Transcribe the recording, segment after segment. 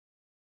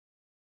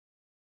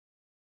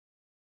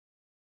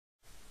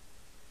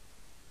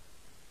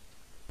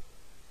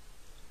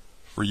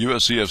For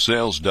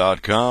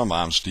USCFsales.com,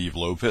 I'm Steve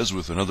Lopez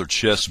with another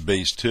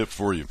ChessBase tip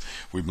for you.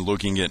 We've been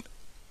looking at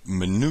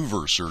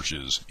maneuver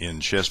searches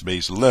in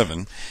ChessBase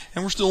 11,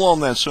 and we're still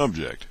on that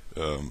subject.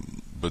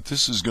 But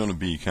this is going to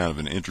be kind of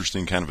an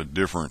interesting, kind of a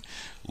different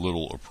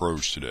little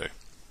approach today.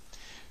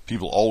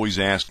 People always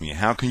ask me,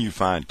 how can you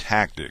find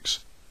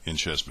tactics in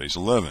ChessBase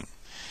 11?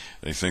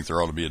 They think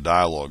there ought to be a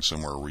dialogue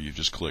somewhere where you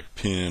just click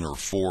pin or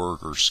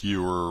fork or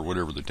skewer or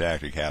whatever the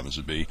tactic happens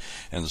to be,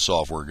 and the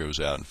software goes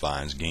out and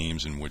finds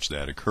games in which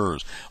that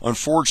occurs.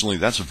 Unfortunately,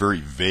 that's a very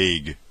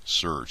vague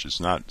search. It's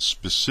not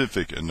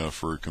specific enough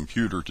for a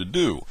computer to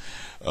do,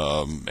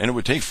 and it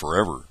would take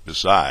forever.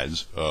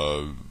 Besides,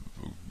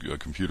 a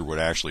computer would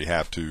actually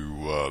have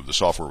to, the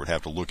software would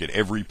have to look at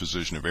every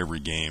position of every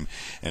game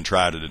and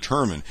try to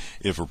determine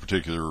if a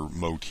particular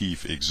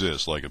motif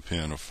exists, like a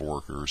pin, a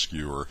fork, or a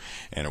skewer,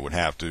 and it would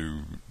have to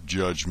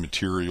judge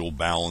material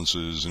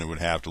balances, and it would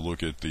have to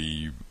look at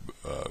the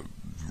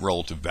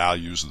relative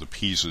values of the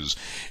pieces.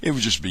 It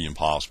would just be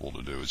impossible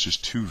to do. It's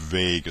just too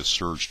vague a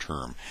search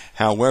term.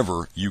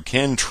 However, you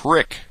can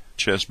trick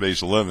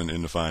ChessBase 11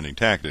 into finding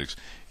tactics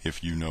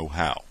if you know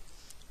how.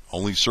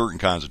 Only certain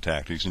kinds of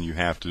tactics, and you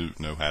have to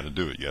know how to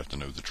do it. You have to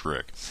know the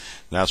trick.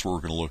 That's what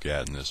we're going to look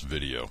at in this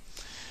video.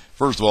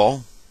 First of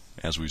all,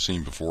 as we've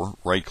seen before,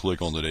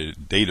 right-click on the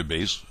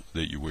database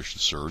that you wish to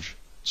search,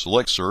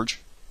 select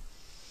Search,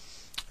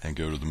 and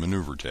go to the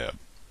Maneuver tab.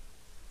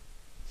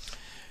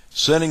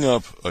 Setting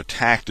up a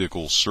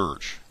tactical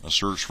search, a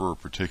search for a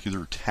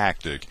particular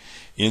tactic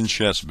in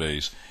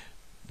ChessBase,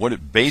 what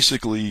it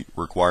basically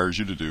requires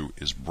you to do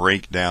is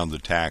break down the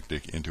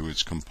tactic into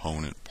its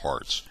component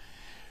parts.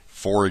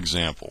 For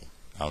example,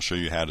 I'll show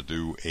you how to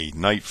do a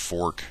knight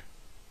fork,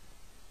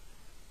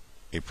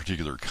 a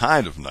particular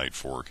kind of knight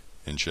fork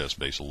in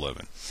ChessBase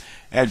 11.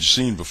 As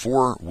you've seen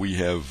before, we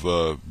have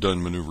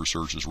done maneuver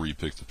searches where you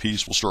pick the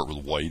piece. We'll start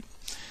with white.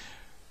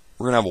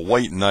 We're going to have a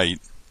white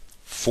knight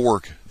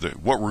fork.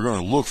 What we're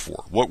going to look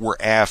for, what we're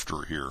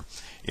after here,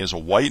 is a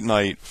white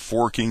knight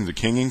forking the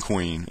king and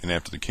queen, and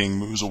after the king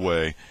moves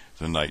away,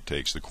 the knight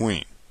takes the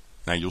queen.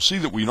 Now you'll see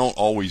that we don't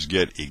always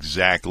get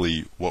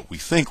exactly what we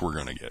think we're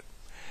going to get.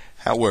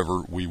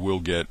 However, we will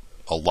get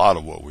a lot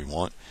of what we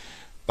want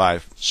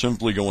by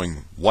simply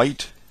going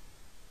white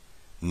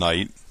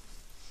knight,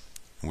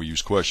 and we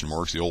use question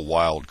marks, the old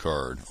wild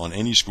card, on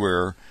any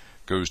square,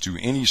 goes to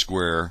any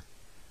square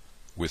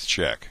with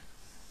check.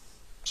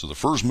 So the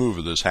first move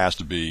of this has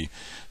to be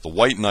the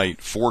white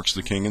knight forks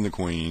the king and the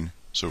queen,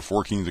 so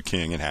forking the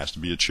king, it has to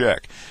be a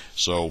check.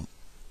 So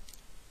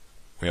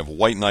we have a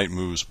white knight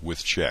moves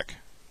with check.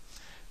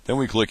 Then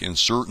we click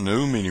Insert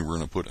New, meaning we're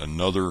going to put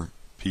another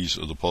piece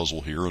of the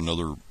puzzle here,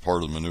 another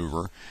part of the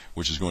maneuver,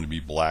 which is going to be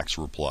black's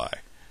reply.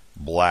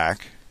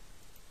 Black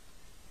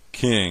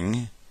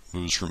king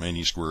moves from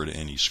any square to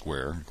any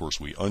square. Of course,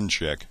 we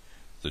uncheck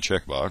the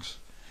checkbox.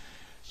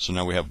 So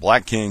now we have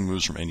black king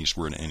moves from any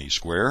square to any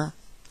square.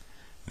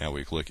 Now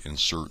we click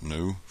Insert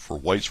New for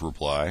white's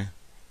reply,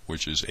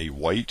 which is a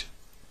white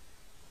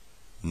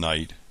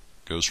knight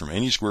goes from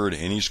any square to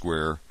any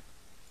square,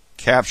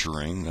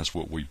 capturing, that's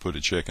what we put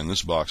a check in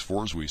this box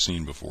for, as we've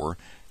seen before,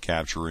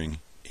 capturing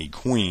a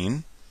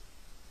queen.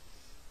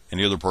 And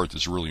the other part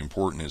that's really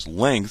important is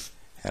length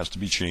has to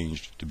be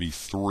changed to be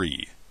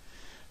 3.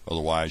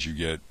 Otherwise you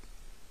get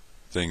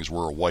things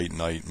where a white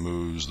knight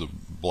moves, the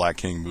black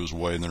king moves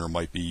away, and then there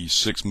might be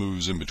 6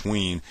 moves in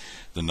between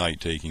the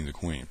knight taking the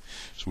queen.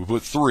 So we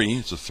put 3,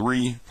 it's a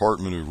 3-part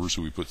maneuver,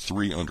 so we put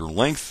 3 under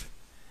length,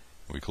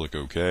 we click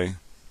OK,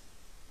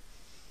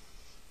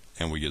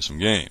 and we get some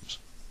games.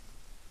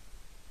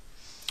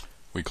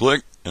 We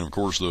click, and of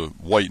course the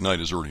white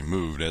knight is already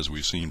moved, as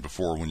we've seen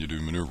before when you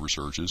do maneuver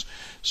searches.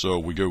 So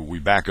we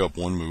back up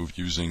one move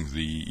using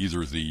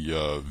either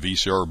the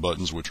VCR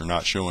buttons, which are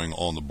not showing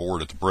on the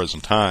board at the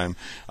present time.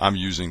 I'm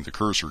using the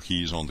cursor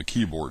keys on the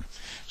keyboard.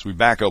 So we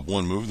back up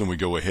one move, then we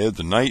go ahead.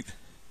 The knight,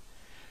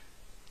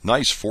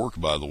 nice fork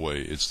by the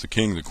way, it's the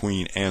king, the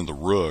queen, and the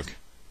rook.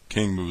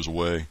 King moves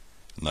away,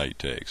 knight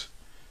takes.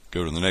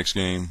 Go to the next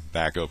game,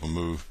 back up a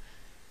move.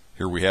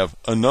 Here we have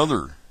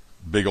another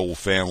big old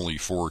family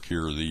fork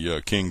here,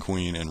 the king,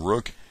 queen, and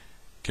rook.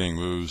 King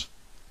moves,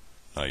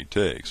 knight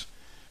takes.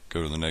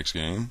 Go to the next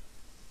game.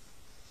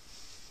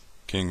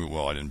 King,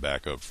 well, I didn't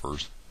back up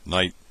first.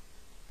 Knight,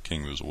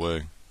 king moves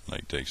away,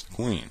 knight takes the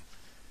queen.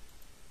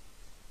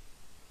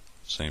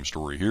 Same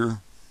story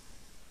here.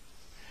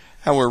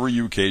 However,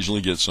 you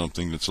occasionally get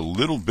something that's a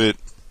little bit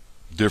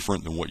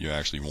different than what you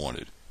actually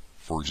wanted.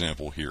 For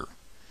example, here.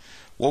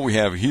 What we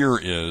have here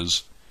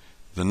is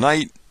the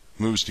knight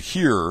moves to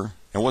here,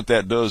 and what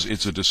that does,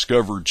 it's a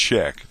discovered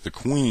check. The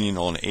queen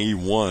on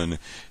A1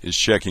 is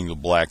checking the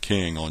black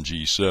king on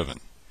G7.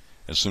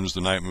 As soon as the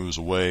knight moves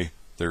away,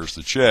 there's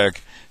the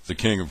check. The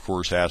king, of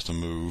course, has to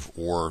move,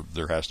 or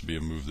there has to be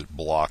a move that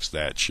blocks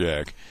that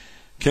check.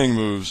 King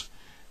moves,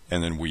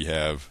 and then we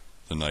have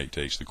the knight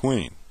takes the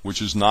queen,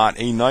 which is not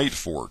a knight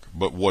fork,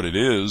 but what it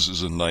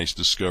is a nice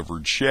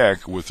discovered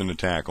check with an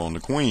attack on the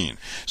queen.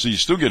 So you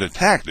still get a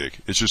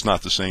tactic, it's just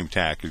not the same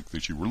tactic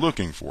that you were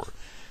looking for.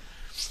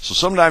 So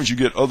sometimes you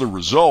get other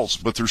results,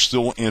 but they're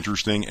still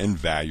interesting and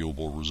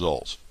valuable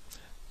results.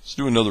 Let's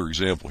do another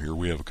example here.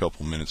 We have a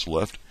couple minutes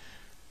left.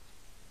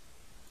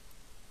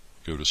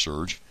 Go to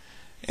Surge.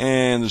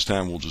 And this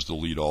time we'll just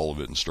delete all of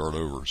it and start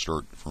over.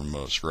 Start from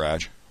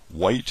scratch.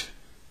 White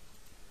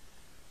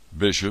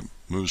bishop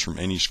moves from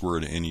any square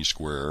to any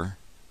square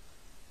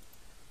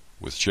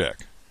with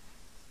check.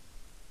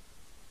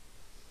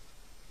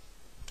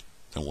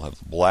 Then we'll have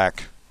the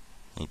black.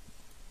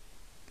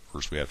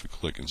 First we have to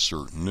click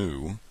Insert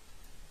New.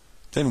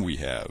 Then we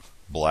have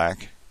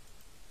black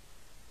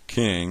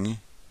king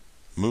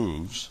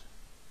moves.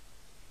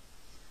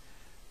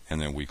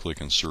 And then we click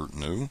Insert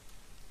New.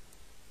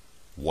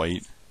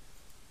 White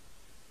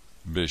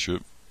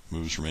bishop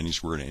moves from any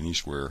square to any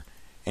square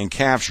and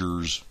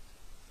captures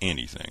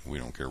anything. We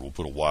don't care. We'll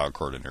put a wild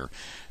card in there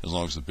as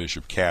long as the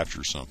bishop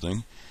captures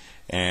something.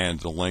 And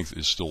the length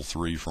is still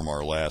 3 from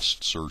our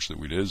last search that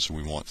we did, so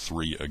we want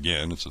 3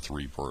 again. It's a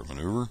 3-part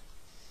maneuver.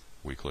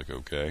 We click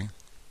OK,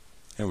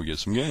 and we get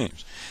some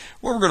games.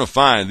 What we're going to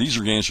find, these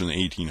are games from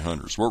the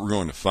 1800s. What we're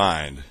going to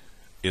find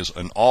is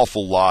an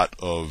awful lot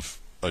of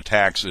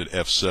attacks at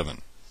f7.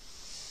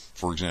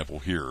 For example,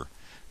 here,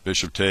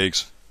 bishop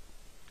takes,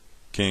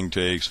 king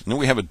takes, and then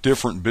we have a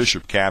different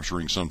bishop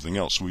capturing something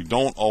else. So we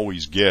don't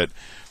always get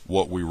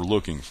what we were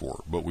looking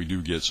for, but we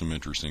do get some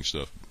interesting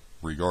stuff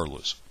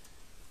regardless.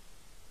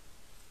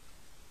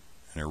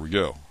 And there we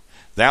go.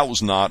 That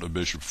was not a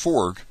bishop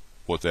fork.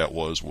 What that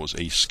was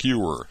a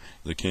skewer.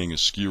 The king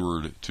is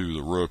skewered to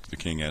the rook. The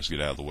king has to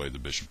get out of the way. The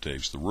bishop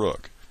takes the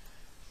rook.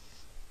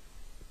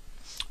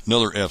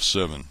 Another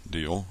f7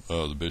 deal.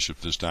 The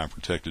bishop this time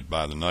protected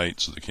by the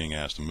knight, so the king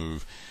has to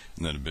move,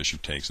 and then the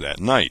bishop takes that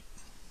knight.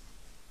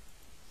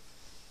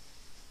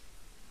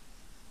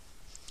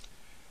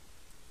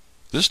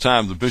 This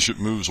time the bishop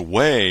moves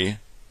away.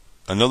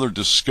 Another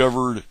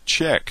discovered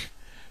check.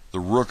 The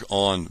rook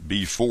on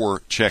b4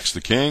 checks the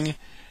king.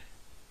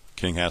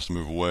 King has to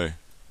move away.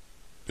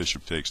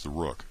 Bishop takes the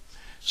rook.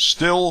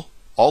 Still,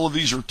 all of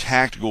these are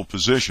tactical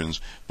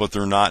positions, but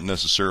they're not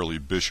necessarily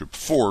bishop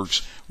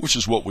forks, which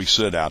is what we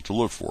set out to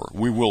look for.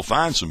 We will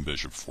find some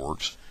bishop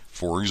forks,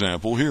 for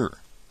example, here.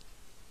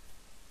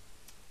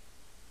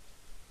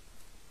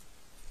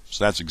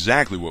 So that's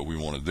exactly what we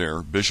wanted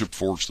there. Bishop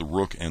forks the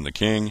rook and the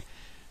king.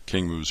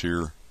 King moves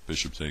here.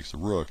 Bishop takes the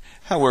rook.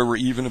 However,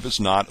 even if it's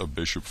not a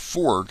bishop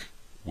fork,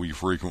 we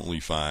frequently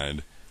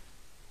find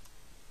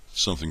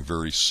something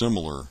very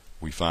similar.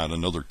 We find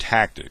another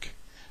tactic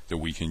that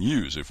we can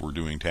use if we're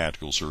doing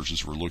tactical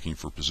searches. We're looking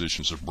for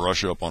positions to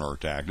brush up on our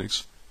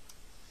tactics.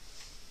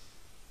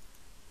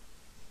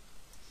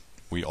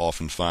 We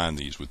often find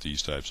these with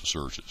these types of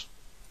searches.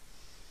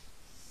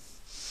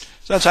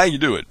 So that's how you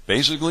do it.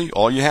 Basically,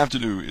 all you have to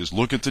do is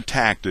look at the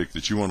tactic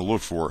that you want to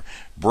look for,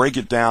 break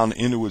it down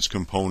into its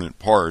component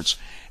parts,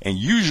 and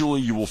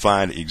usually you will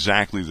find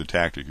exactly the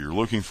tactic you're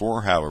looking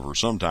for. However,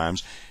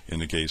 sometimes, in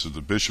the case of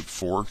the bishop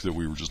fork that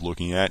we were just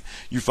looking at,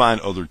 you find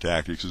other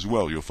tactics as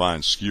well. You'll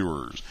find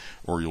skewers,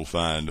 or you'll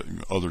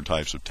find other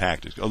types of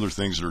tactics, other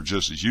things that are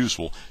just as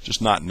useful,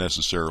 just not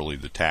necessarily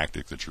the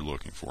tactic that you're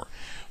looking for.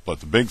 But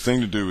the big thing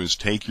to do is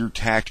take your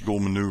tactical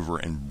maneuver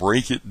and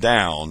break it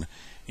down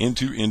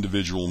into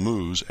individual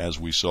moves, as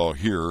we saw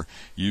here,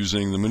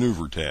 using the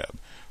maneuver tab.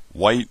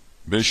 White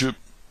bishop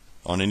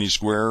on any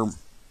square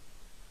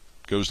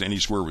goes to any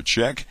square with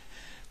check.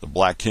 The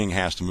black king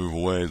has to move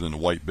away. Then the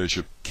white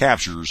bishop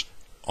captures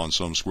on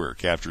some square,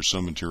 captures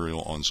some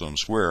material on some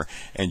square,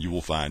 and you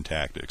will find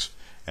tactics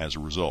as a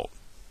result.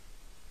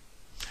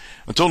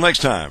 Until next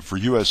time, for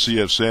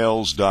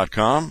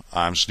USCFsales.com,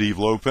 I'm Steve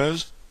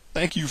Lopez.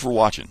 Thank you for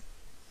watching.